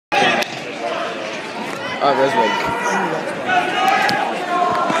Oh, Rosewood.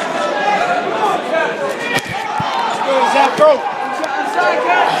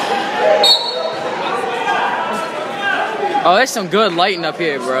 Oh, there's some good lighting up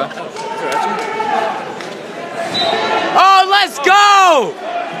here, bro. Oh, let's go!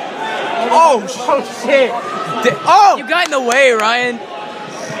 Oh shit! Oh! You got in the way, Ryan.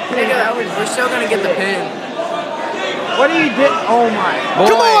 We're still gonna get the pin. What are you doing? Oh my! Boy.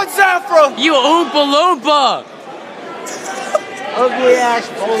 Come on, Zafra! You Oompa Loompa! Ugly ass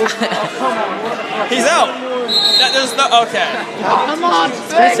bowl. Oh, come on! What the fuck? He's out. There's no. Okay. Come on,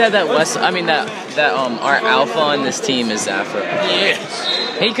 Who said that our alpha on this team is Zafra?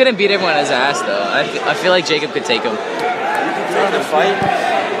 Yes. He couldn't beat everyone on his ass though. I feel like Jacob could take him. In a fight?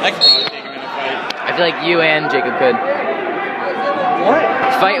 I could probably take him in a fight. I feel like you and Jacob could. What?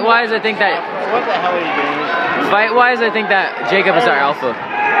 Fight wise, I think that. What the hell are you doing? Fight wise, I think that Jacob is our alpha.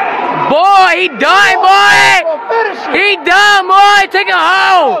 Boy, he done, boy! He done, boy! Take him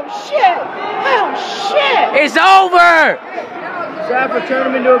home! Oh shit! Oh shit! It's over! Zafra, turn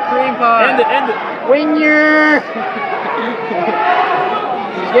him into a cream pie. End it. Winner!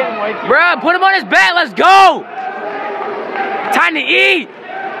 He's getting way too. Bruh, put him on his back, let's go! Time to eat!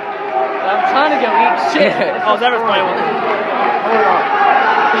 I'm trying to go eat shit. Oh, Zafra's playing with him. Hold on.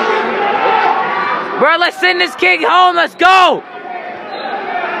 Bruh, let's send this kid home, let's go!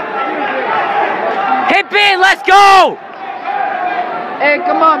 Hip in, let's go! Hey,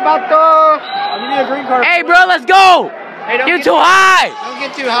 come on, Bato! You need a green card. Hey, bro, let's go! Hey, You're too high! Don't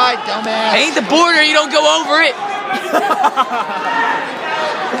get too high, dumbass. Ain't the border, you don't go over it!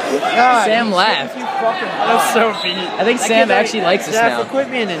 God, Sam laughed. That's so beat. I think Sam actually likes us now. Quit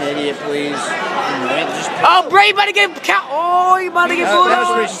being an idiot, please. Oh, bro, you about to get you about to get pulled That was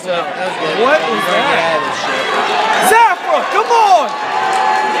over. pretty stuff. That was good. What was that? Zafra, come on!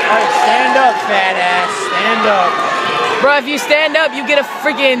 Alright, stand up, fat ass. Stand up. Bro, if you stand up, you get a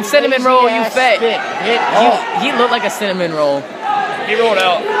freaking cinnamon roll, you fat. He looked like a cinnamon roll. He rolled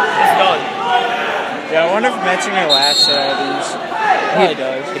out. It's done. Yeah, I wonder if Metzger laughs at all these. He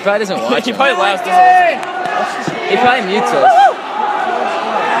does. He probably doesn't watch He it. probably laughs. He probably mutes us.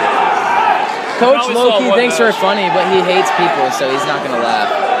 Coach Loki thinks we're funny, but he hates people, so he's not gonna laugh.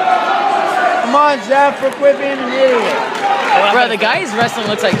 Come on, Zafra, quit being an idiot. Bro, the guy he's wrestling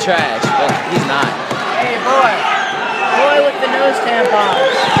looks like trash, but he's not. Hey, boy. Boy with the nose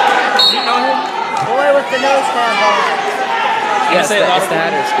tampons. You know him? Boy with the nose tampons. Yeah, it's the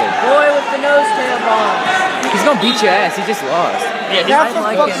Hatter's kid. Boy with the nose tampons. He's gonna beat your ass, he just lost. Yeah,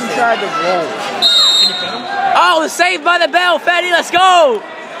 Zafra fucking tried to roll. Oh, saved by the bell, fatty, let's go!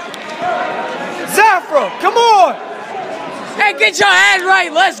 Zafra, come on! Hey, get your head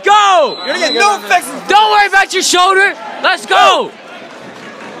right, let's go! You're gonna get no effects. Don't worry about your shoulder, let's go!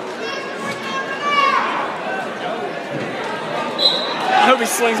 I hope he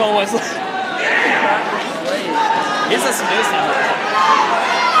slings all the way. He's a Smith now.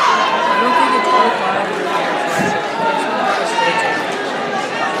 I don't think it's all five.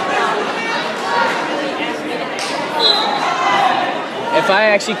 If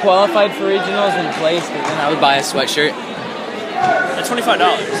I actually qualified for regionals and placed, then I would buy a sweatshirt. At $25. I don't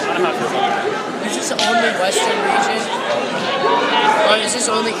know how to feel about that. Is this only Western region? Or is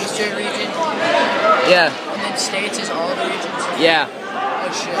this only Eastern region? Yeah, And then States is all the regions? yeah. Oh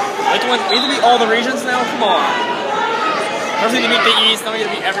shit. We have to beat all the regions now? Come on. First we need to beat the East, now we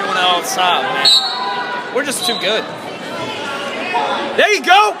gotta beat everyone else. Stop, man. We're just too good. There you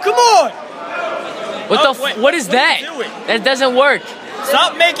go! Come on! What is that? That doesn't work.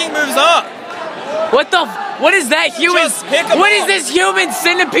 Stop making moves up! What is that human? Just pick 'em What is up. this human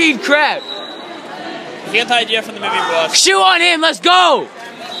centipede crap? You get the idea from the movie Rush. Shoot on him, let's go!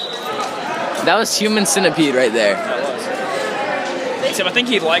 That was human centipede right there. That was. Except I think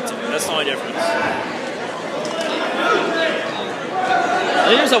he liked it. That's the only difference. I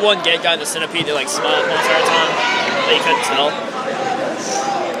think there's that one gay guy in the centipede that like smiled most of the time, but you couldn't tell.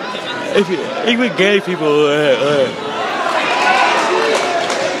 Even gay people.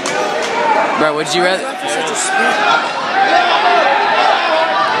 Bro, would you rather? Such a sweet.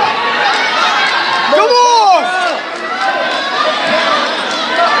 Come on!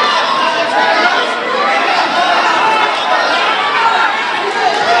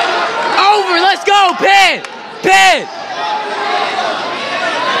 Over, let's go, pin! Pin!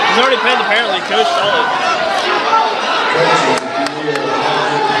 He's already pinned apparently, Coach Solid.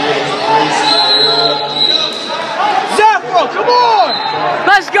 Zafra, come on!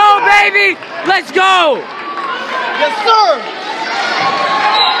 Let's go, baby! Let's go! Yes, sir!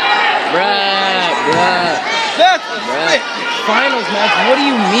 Bruh. That's Finals match, what do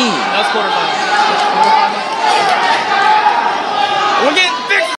you mean? That's quarterfinals.